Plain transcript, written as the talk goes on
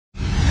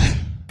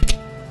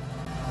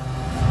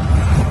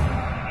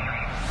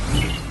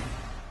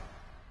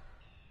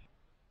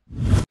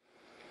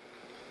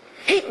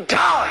He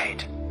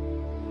died.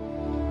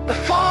 The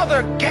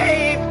Father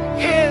gave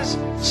His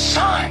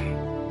Son.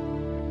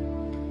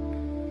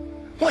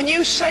 When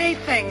you say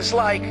things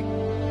like,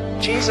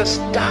 Jesus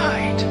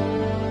died,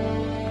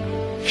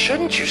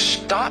 shouldn't you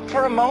stop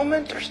for a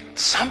moment or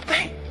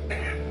something?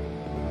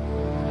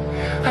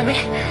 I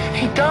mean,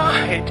 He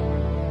died.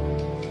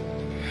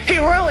 He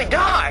really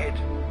died.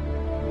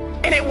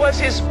 And it was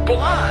His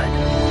blood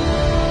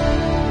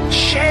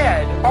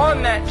shed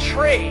on that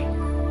tree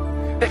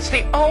that's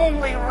the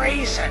only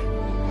reason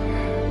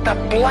the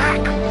black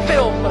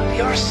filth of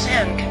your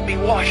sin can be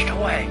washed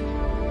away.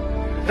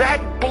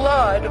 That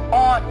blood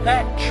on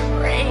that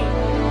tree,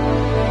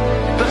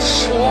 the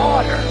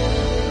slaughter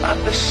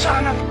of the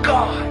Son of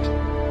God.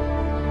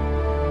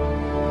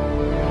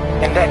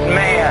 And that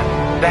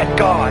man, that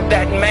God,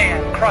 that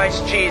man,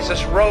 Christ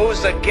Jesus,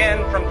 rose again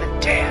from the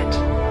dead.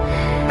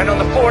 And on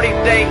the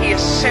 40th day, He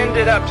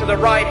ascended up to the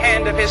right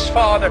hand of His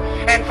Father.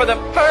 And for the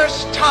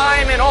first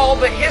time in all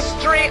the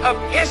history of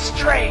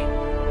history,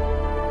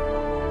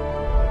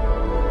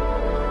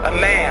 a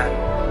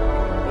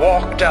man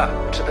walked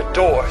up to the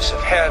doors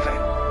of heaven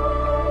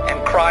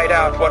and cried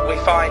out what we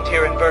find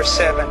here in verse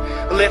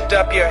 7. Lift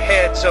up your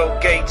heads, O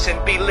gates,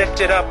 and be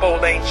lifted up,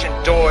 O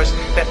ancient doors,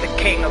 that the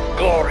King of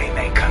glory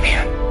may come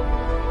in.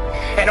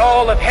 And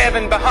all of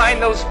heaven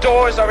behind those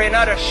doors are in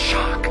utter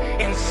shock,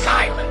 in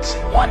silence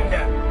and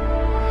wonder.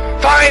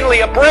 Finally,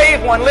 a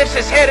brave one lifts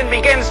his head and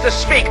begins to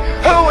speak.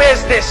 Who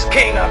is this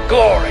King of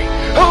glory?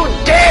 Who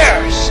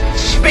dares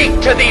speak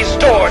to these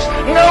doors?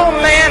 No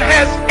man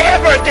has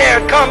ever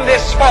dared come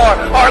this far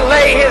or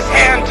lay his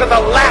hand to the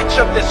latch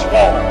of this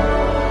wall.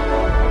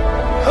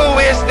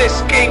 Who is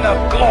this King of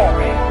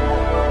glory?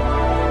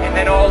 And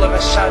then all of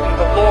a sudden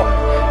the Lord,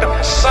 the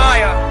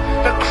Messiah,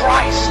 the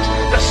Christ,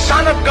 the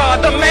Son of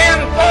God, the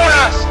man for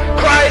us,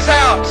 cries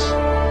out,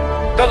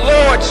 the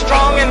Lord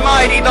strong and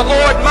mighty, the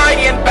Lord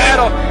mighty in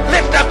battle.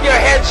 Lift up your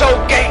heads, O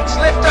gates.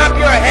 Lift up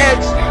your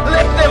heads.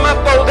 Lift them up,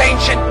 O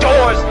ancient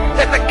doors,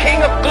 that the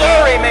King of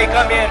glory may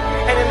come in.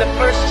 And in the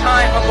first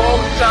time of all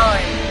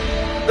time,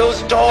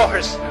 those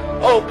doors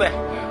open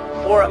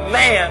for a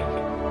man.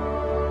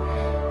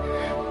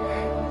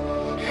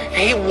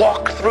 He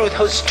walked through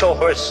those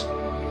doors,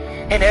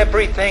 and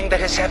everything that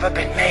has ever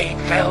been made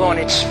fell on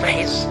its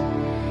face.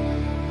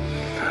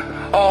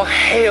 All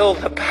hail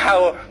the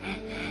power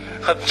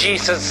of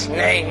Jesus'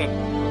 name.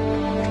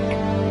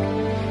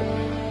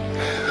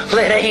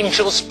 Let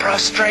angels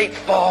prostrate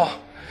fall.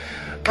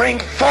 Bring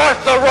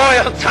forth the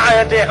royal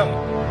diadem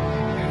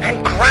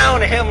and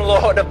crown Him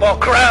Lord of all.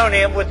 Crown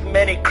Him with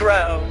many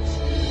crowns,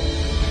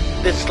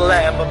 this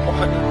Lamb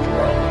upon the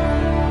throne.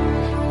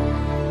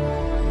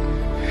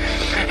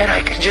 And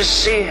I can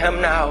just see Him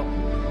now,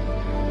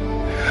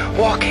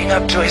 walking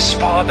up to His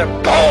Father,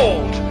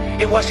 bold.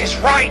 It was His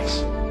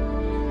right.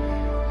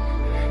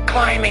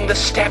 Climbing the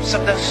steps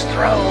of this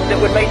throne that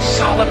would make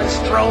Solomon's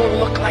throne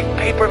look like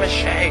paper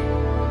mache.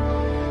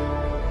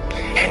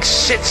 And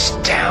sits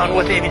down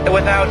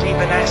without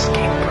even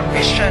asking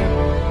permission.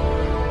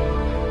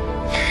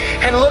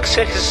 And looks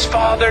at His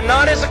Father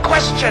not as a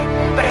question,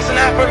 but as an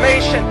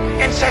affirmation,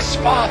 and says,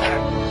 Father,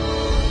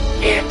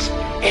 it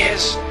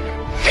is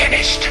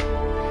finished.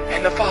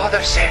 And the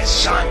Father says,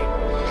 Son,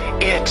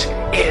 it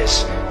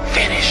is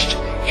finished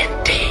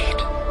indeed.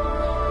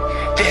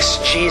 This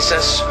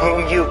Jesus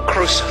whom you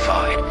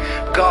crucified,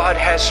 God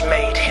has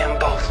made Him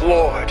both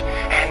Lord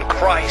and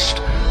Christ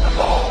of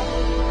all.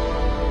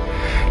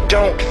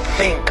 Don't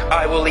think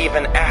I will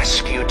even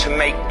ask you to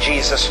make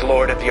Jesus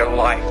Lord of your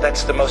life.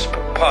 That's the most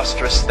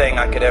preposterous thing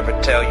I could ever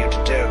tell you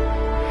to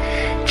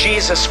do.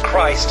 Jesus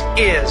Christ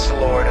is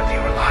Lord of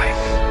your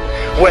life.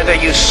 Whether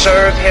you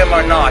serve Him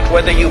or not,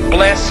 whether you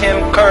bless Him,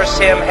 curse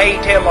Him,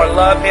 hate Him, or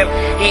love Him,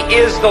 He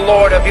is the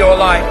Lord of your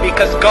life,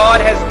 because God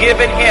has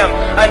given Him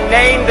a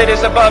name that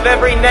is above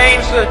every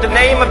name, so that the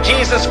name of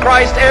Jesus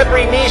Christ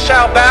every knee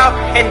shall bow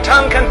and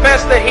tongue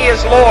confess that He is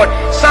Lord.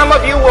 Some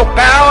of you will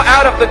bow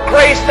out of the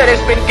grace that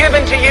has been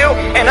given to you,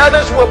 and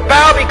others will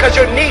bow because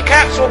your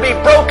kneecaps will be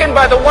broken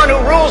by the one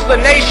who rules the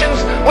nations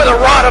with a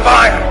rod of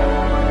iron.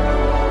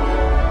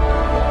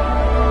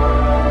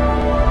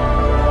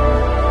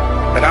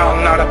 But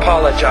I'll not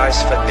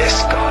apologize for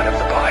this God of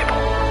the Bible.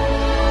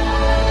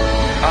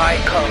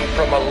 I come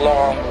from a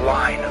long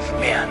line of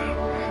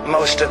men,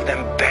 most of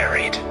them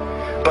buried,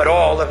 but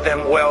all of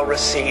them well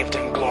received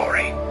in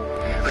glory,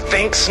 who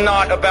thinks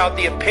not about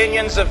the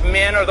opinions of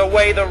men or the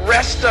way the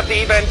rest of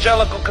the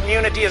evangelical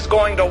community is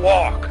going to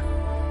walk.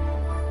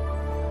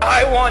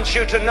 I want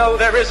you to know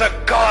there is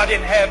a God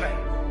in heaven,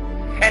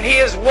 and He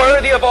is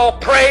worthy of all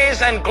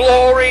praise and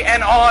glory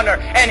and honor,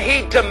 and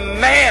He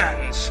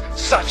demands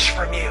such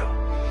from you.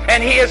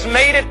 And He has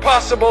made it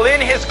possible in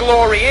His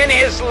glory, in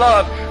His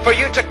love, for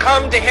you to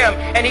come to Him.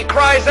 And He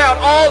cries out,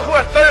 all who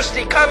are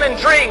thirsty, come and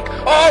drink.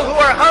 All who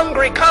are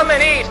hungry, come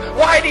and eat.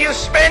 Why do you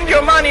spend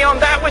your money on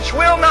that which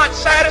will not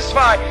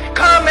satisfy?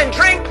 Come and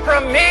drink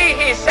from me,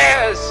 He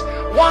says.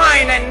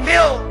 Wine and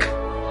milk.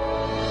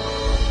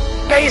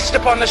 based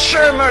upon the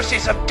sure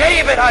mercies of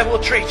David, I will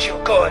treat you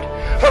good.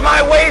 For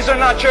my ways are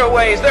not your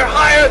ways. They're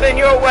higher than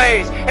your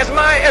ways. As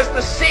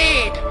the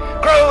seed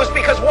grows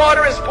because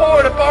water is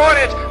poured upon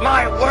it,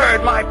 my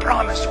word, my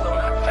promise will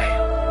not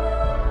fail.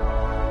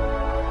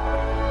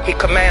 He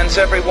commands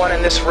everyone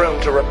in this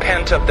room to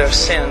repent of their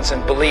sins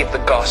and believe the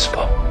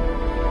gospel.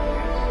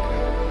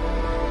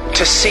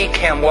 To seek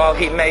him while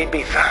he may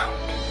be found.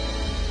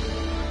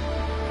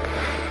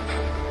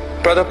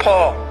 Brother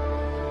Paul,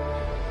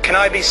 can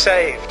I be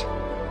saved?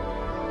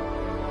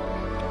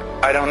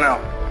 I don't know.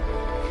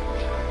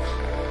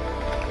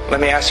 Let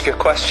me ask you a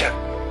question.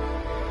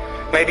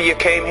 Maybe you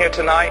came here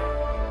tonight.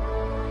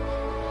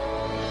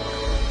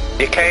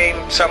 You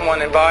came,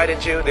 someone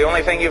invited you. The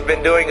only thing you've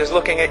been doing is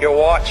looking at your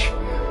watch,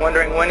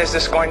 wondering when is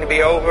this going to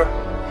be over.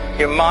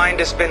 Your mind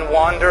has been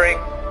wandering.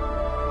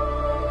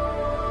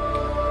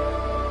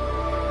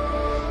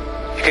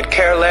 You could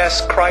care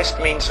less. Christ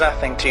means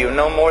nothing to you,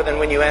 no more than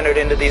when you entered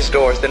into these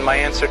doors. Then my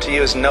answer to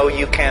you is no,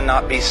 you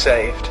cannot be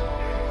saved.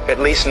 At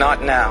least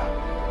not now.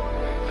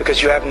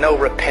 Because you have no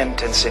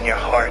repentance in your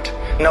heart.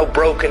 No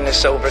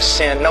brokenness over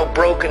sin. No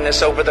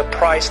brokenness over the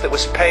price that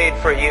was paid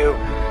for you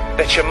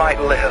that you might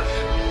live.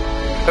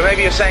 But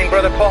maybe you're saying,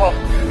 Brother Paul,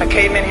 I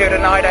came in here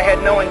tonight, I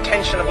had no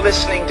intention of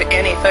listening to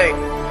anything.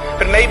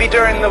 But maybe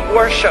during the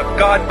worship,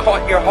 God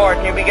caught your heart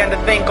and you began to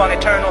think on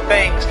eternal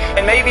things.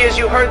 And maybe as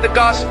you heard the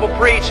gospel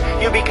preached,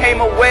 you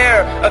became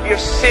aware of your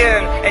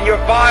sin and your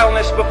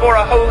vileness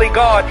before a holy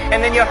God.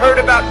 And then you heard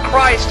about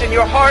Christ and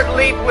your heart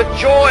leaped with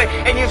joy.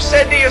 And you've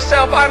said to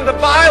yourself, I'm the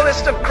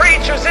vilest of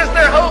creatures. Is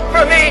there hope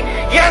for me?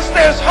 Yes,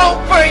 there's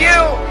hope for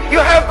you.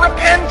 You have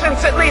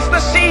repentance, at least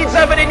the seeds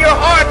of it in your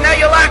heart. Now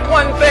you lack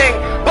one thing.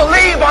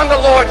 Believe on the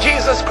Lord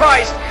Jesus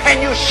Christ and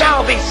you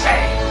shall be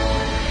saved.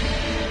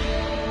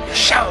 You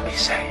shall be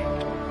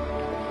saved.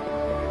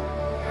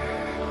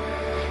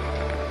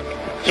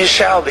 You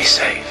shall be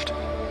saved.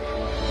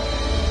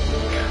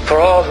 For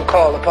all who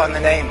call upon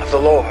the name of the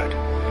Lord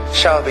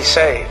shall be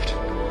saved.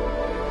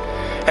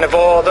 And of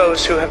all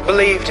those who have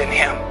believed in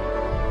him,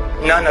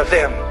 none of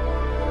them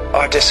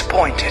are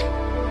disappointed.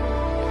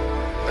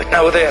 But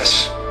know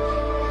this,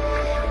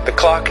 the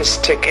clock is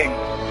ticking,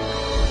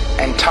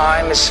 and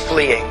time is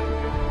fleeing,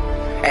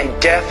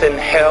 and death and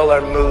hell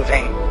are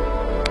moving.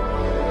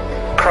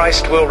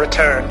 Christ will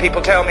return.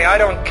 People tell me, I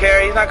don't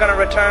care, he's not going to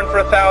return for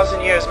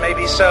 1,000 years,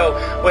 maybe so,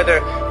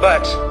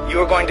 but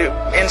you're going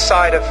to,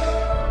 inside of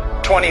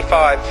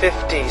 25,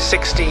 50,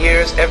 60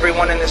 years,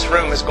 everyone in this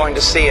room is going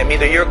to see him.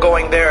 Either you're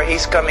going there or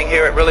he's coming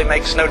here, it really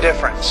makes no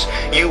difference.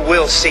 You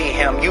will see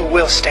him, you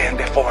will stand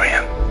before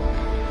him.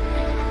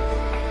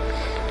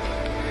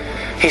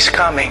 He's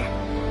coming,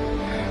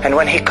 and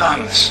when he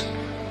comes,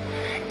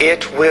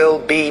 it will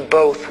be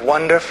both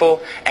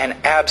wonderful and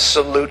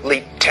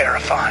absolutely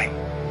terrifying.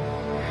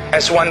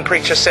 As one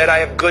preacher said, I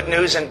have good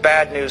news and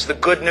bad news. The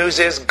good news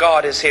is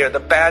God is here. The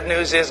bad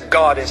news is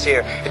God is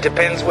here. It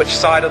depends which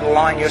side of the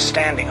line you're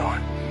standing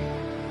on.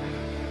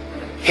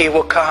 He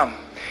will come.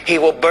 He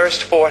will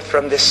burst forth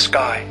from this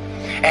sky.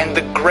 And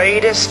the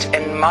greatest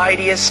and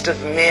mightiest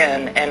of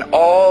men and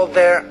all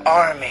their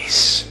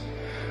armies,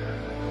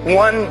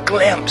 one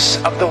glimpse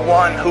of the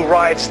one who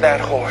rides that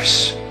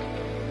horse,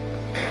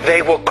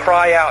 they will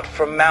cry out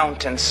for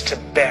mountains to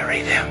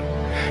bury them.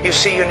 You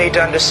see, you need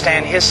to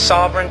understand his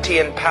sovereignty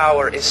and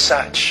power is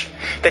such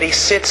that he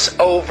sits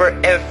over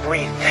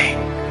everything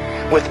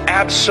with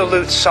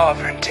absolute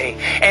sovereignty.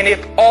 And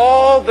if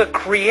all the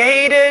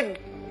created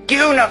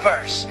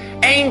universe,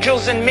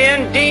 angels and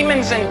men,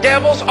 demons and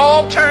devils,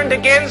 all turned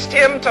against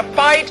him to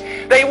fight,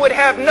 they would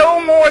have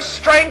no more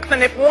strength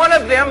than if one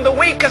of them, the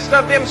weakest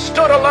of them,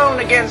 stood alone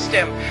against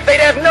him. They'd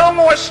have no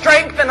more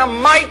strength than a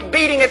mite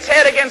beating its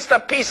head against a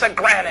piece of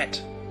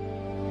granite.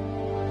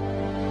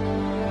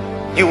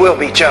 You will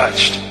be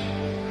judged.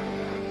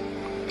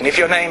 And if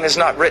your name is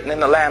not written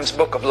in the Lamb's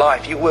book of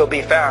life, you will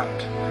be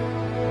found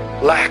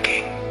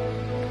lacking.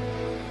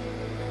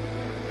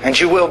 And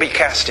you will be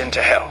cast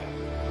into hell.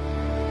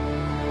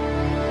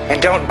 And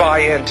don't buy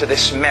into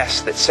this mess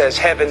that says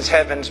heaven's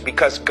heavens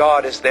because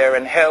God is there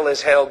and hell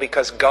is hell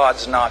because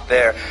God's not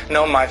there.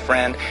 No, my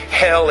friend,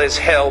 hell is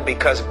hell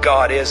because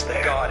God is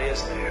there. God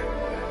is there.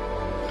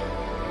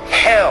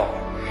 Hell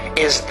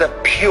is the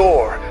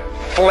pure,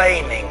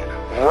 flaming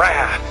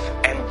wrath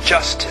and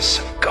justice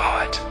of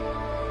God.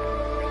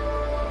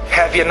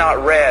 Have you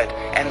not read,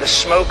 and the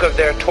smoke of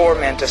their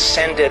torment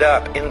ascended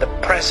up in the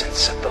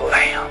presence of the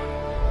Lamb?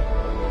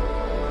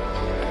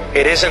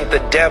 It isn't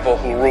the devil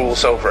who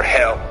rules over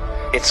hell.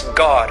 It's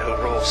God who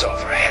rules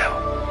over hell.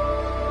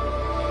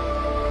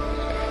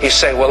 You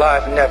say, well,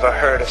 I've never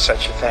heard of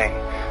such a thing.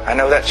 I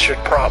know that's your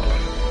problem.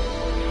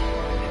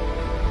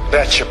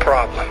 That's your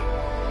problem.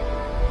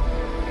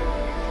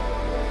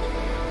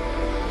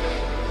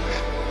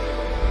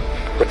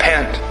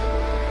 Repent.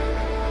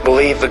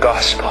 Believe the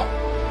gospel.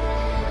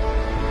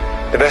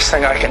 The best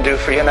thing I can do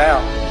for you now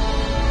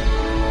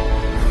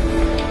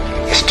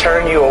is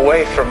turn you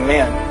away from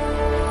men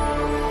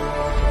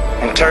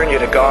and turn you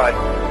to God.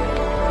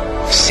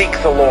 Seek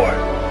the Lord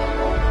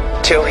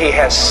till he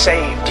has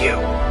saved you.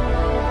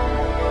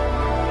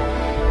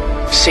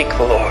 Seek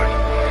the Lord.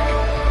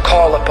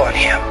 Call upon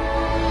Him.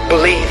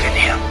 Believe in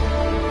Him.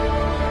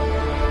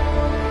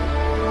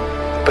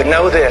 But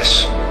know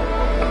this,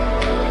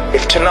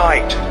 if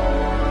tonight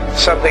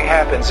something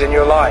happens in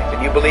your life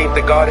and you believe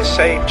that God has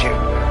saved you,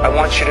 I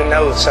want you to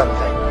know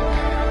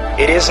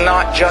something. It is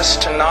not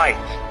just tonight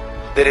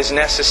that is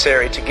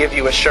necessary to give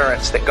you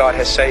assurance that God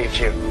has saved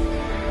you.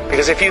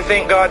 Because if you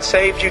think God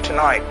saved you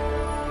tonight,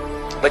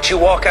 but you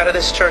walk out of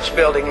this church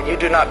building and you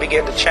do not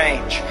begin to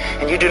change,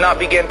 and you do not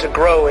begin to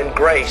grow in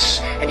grace,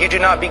 and you do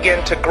not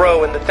begin to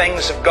grow in the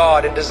things of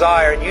God and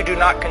desire, and you do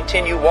not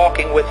continue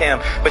walking with Him,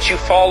 but you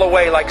fall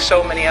away like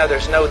so many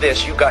others, know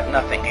this, you got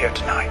nothing here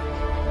tonight.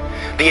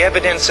 The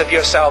evidence of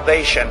your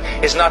salvation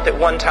is not that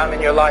one time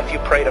in your life you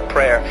prayed a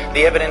prayer.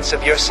 The evidence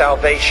of your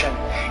salvation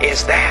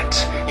is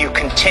that you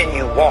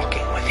continue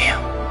walking with Him,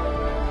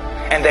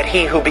 and that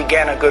He who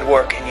began a good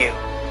work in you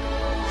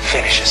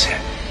finishes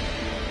it.